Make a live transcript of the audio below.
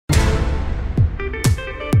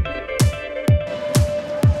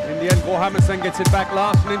before Hammersen gets it back.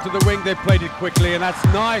 Larsen into the wing, they've played it quickly, and that's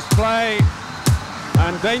nice play.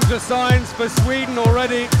 And danger signs for Sweden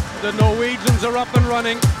already. The Norwegians are up and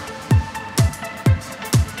running.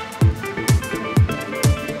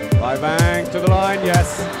 Bang to the line,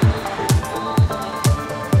 yes.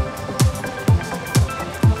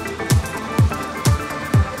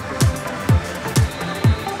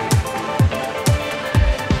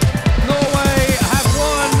 Norway have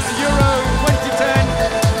won Euro 2010,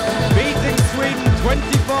 beating Sweden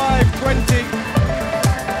 25-20.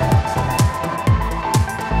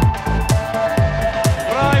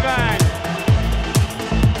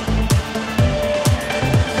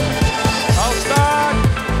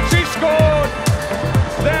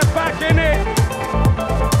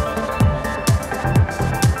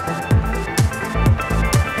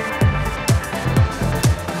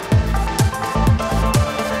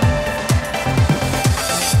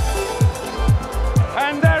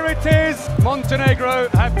 Montenegro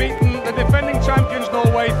have beaten the defending champions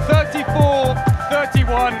Norway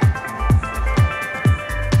 34-31.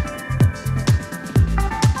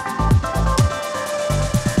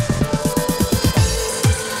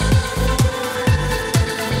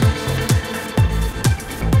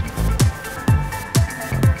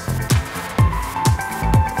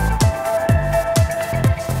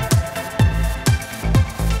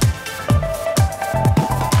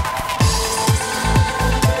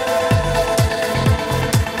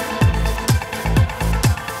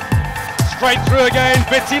 Straight through again,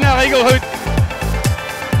 Bettina Rigelhut.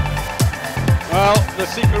 Well, the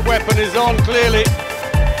secret weapon is on, clearly.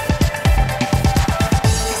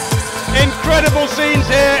 Incredible scenes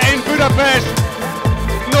here in Budapest.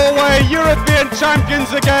 Norway, European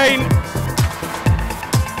champions again.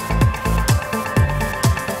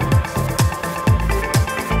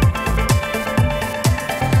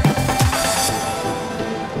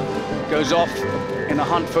 Goes off in a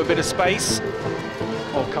hunt for a bit of space.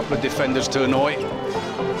 Oh, a couple of defenders to annoy.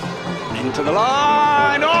 Into the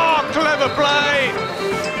line. Oh, clever play.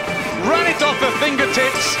 Ran it off her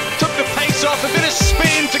fingertips. Took the pace off. A bit of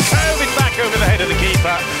spin to curve it back over the head of the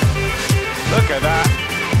keeper. Look at that.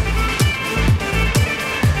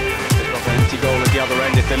 They've got an empty goal at the other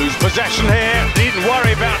end if they lose possession here. Needn't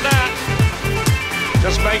worry about that.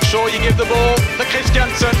 Just make sure you give the ball to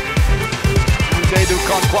Christiansen. And Dedu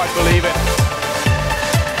can't quite believe it.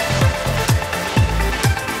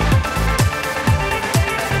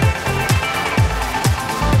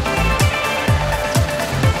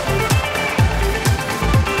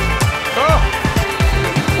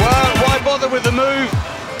 With the move.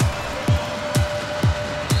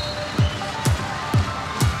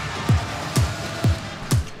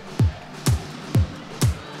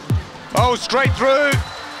 Oh, straight through.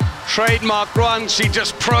 Trademark run. She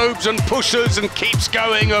just probes and pushes and keeps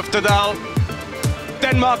going, Uftedal.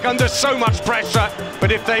 Denmark under so much pressure,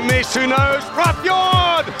 but if they miss, who knows?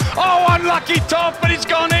 Frapjord! Oh, unlucky top, but it's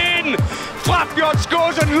gone in. Frapjord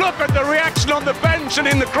scores, and look at the reaction on the bench and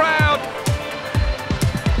in the crowd.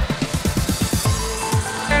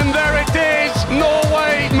 And there it is,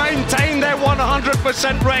 Norway maintain their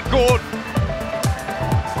 100% record.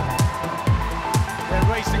 They're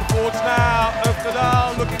racing forwards now,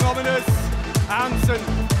 Uftedal looking ominous. Hansen,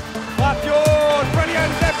 Frapjord,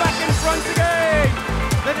 brilliant, they're back in front again.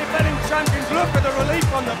 The defending champions, look at the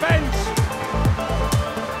relief on the bench.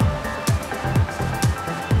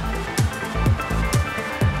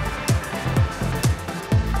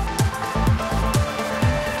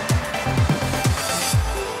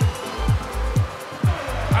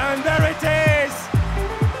 And there it is,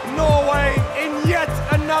 Norway in yet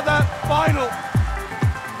another final.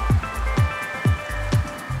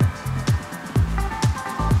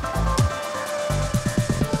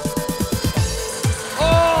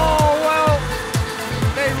 Oh, well,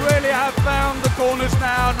 they really have found the corners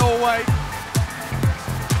now, Norway.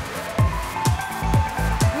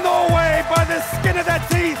 Norway, by the skin of their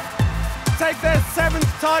teeth, take their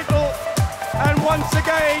 7th title, and once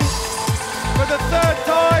again, for the 3rd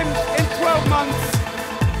time in 12 months.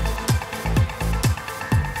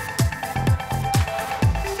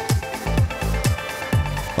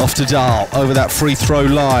 Uftedal over that free throw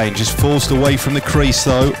line, just forced away from the crease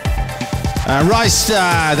though. And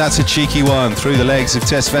Reistad, that's a cheeky one through the legs of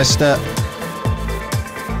Tesvesta.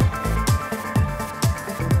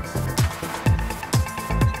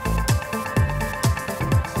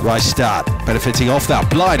 Reistad benefiting off that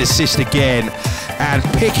blind assist again and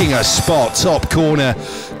picking a spot, top corner,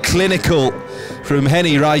 clinical from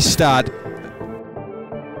Henny Reistad.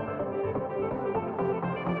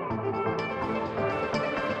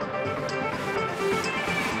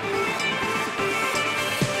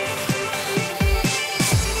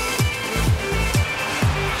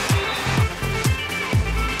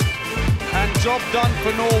 Job done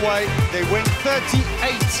for Norway. They win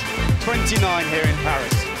 38-29 here in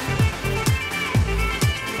Paris.